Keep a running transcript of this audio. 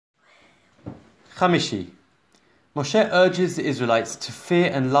Chamishi. Moshe urges the Israelites to fear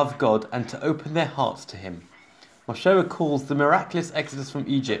and love God and to open their hearts to Him. Moshe recalls the miraculous exodus from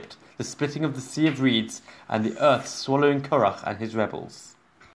Egypt, the splitting of the Sea of Reeds, and the earth swallowing Korach and his rebels.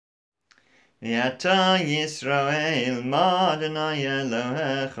 V'ata Yisrael Adonai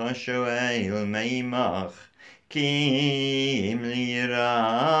Elohecha shoel meimach ki im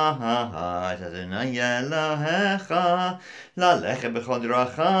lirat Adonai Elohecha lalecha b'chol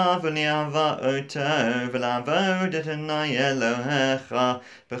drachav v'li'ava oto v'lavod Adonai Elohecha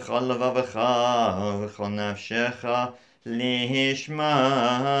b'chol levavecha v'chol nafshecha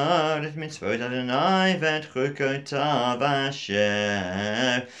Lishmar et mitzvot Adonai v'et chukotav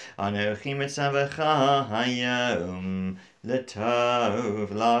asher Anochi mitzavecha hayom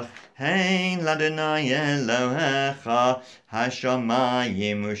letov lach hein l'Adonai Elohecha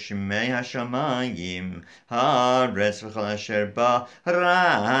hashamayim u'shmei hashamayim haaretz v'chol asher ba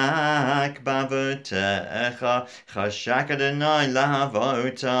rak bavotecha chashak Adonai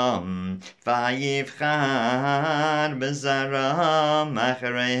lahavotam vayivchar bezaram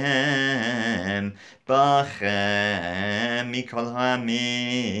achareihem Bachem mikol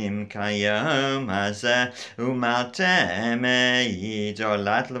hamim kayom hazeh umaltem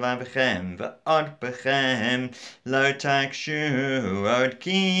eidolat levavchem v'od bechem lo takshu od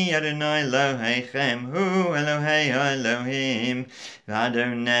ki Adonai Elohechem hu Elohei Elohim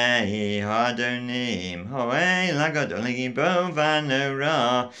v'Adonai ha'adonim ho'ei lagadol gibo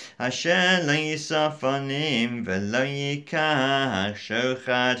v'anora asher lo yisafonim v'lo yikach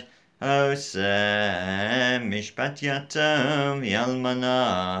shochad Osem mishpat yatom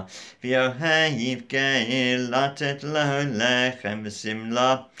yalmana v'yohev geir latet lo lechem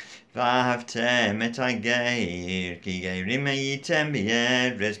v'simla v'ahavtem et hageir ki geirim eitem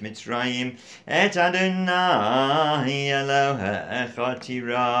b'yeres Mitzrayim et Adonai Elohecha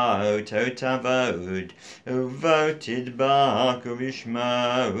tira'ot tavod uvoted bak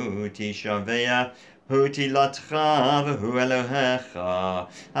uvishmo tishaveya Huti latcha v'hu Elohecha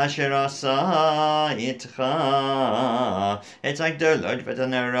asher asa itcha et hagdolot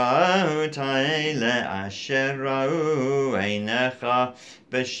v'tanarot ha'ele asher ra'u einecha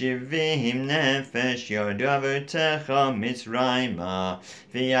b'shivim nefesh yordu avotecha Mitzrayma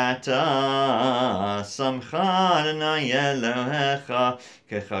v'yata samcha Adonai Elohecha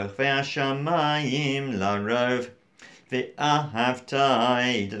kechofei hashamayim larov V'ahavta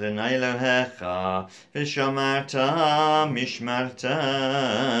et Adonai Elohecha v'shamarta mishmarta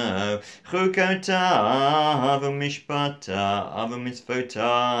chukotav u'mishpatav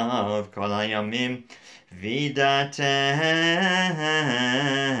u'mitzvotav kol hayamim v'datem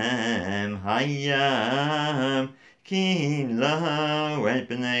hayam Ki lo et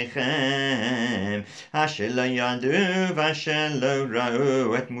b'neichem asher lo yadu v'asher lo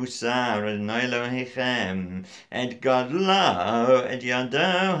ra'u et musar Adonai Elohechem et gadlo et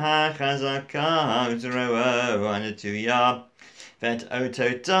yado ha'chazaka u'zro'o anatuya Vet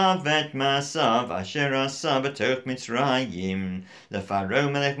ototav vet masav asher asa b'toch Mitzrayim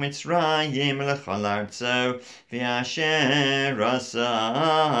leFaro melech Mitzrayim lechol artzo v'asher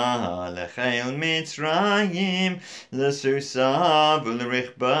asa lecheil Mitzrayim lesusa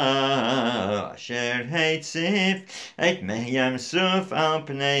v'lerichba asher heitzif et mehiyam suf al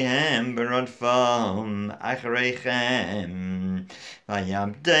pneihem berodfam achareichem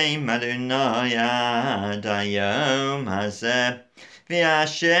v'yabdeim Adonai ad hayom hazeh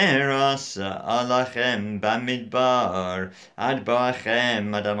V'asher asa alachem bamidbar ad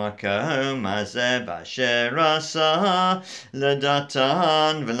ba'achem ad hamakom hazeh v'asher asa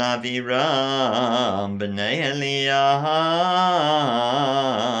ledatan v'laviram b'nei Eliyav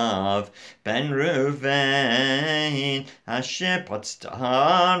ben Ruvain asher potzta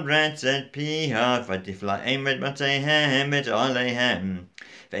haaretz et piha v'tiflaim et bateihem et aleihem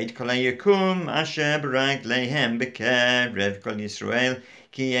Veit kol hayakum asher b'ragleihem b'kerev kol Yisrael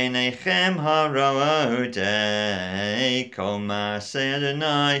ki einechem haraotei kol ma'aseh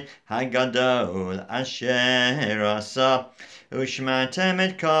Adonai hagadol asher asa Ushmatem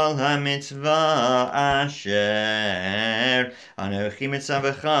et kol hamitzvah asher Anochi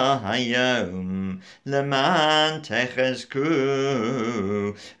mitzavecha hayom leman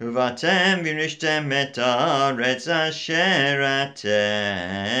techezku Uvatem v'rishtem et haaretz asher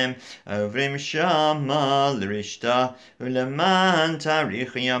atem Ovrim shama l'rishta Uleman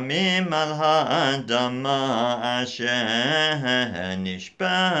tarich yamim al ha'adama asher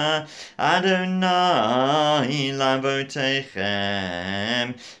nishba Adonai lavotechem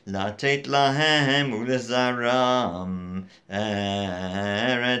לתת להם ולזרם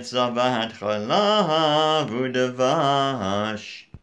ארץ זבת חלב ודבש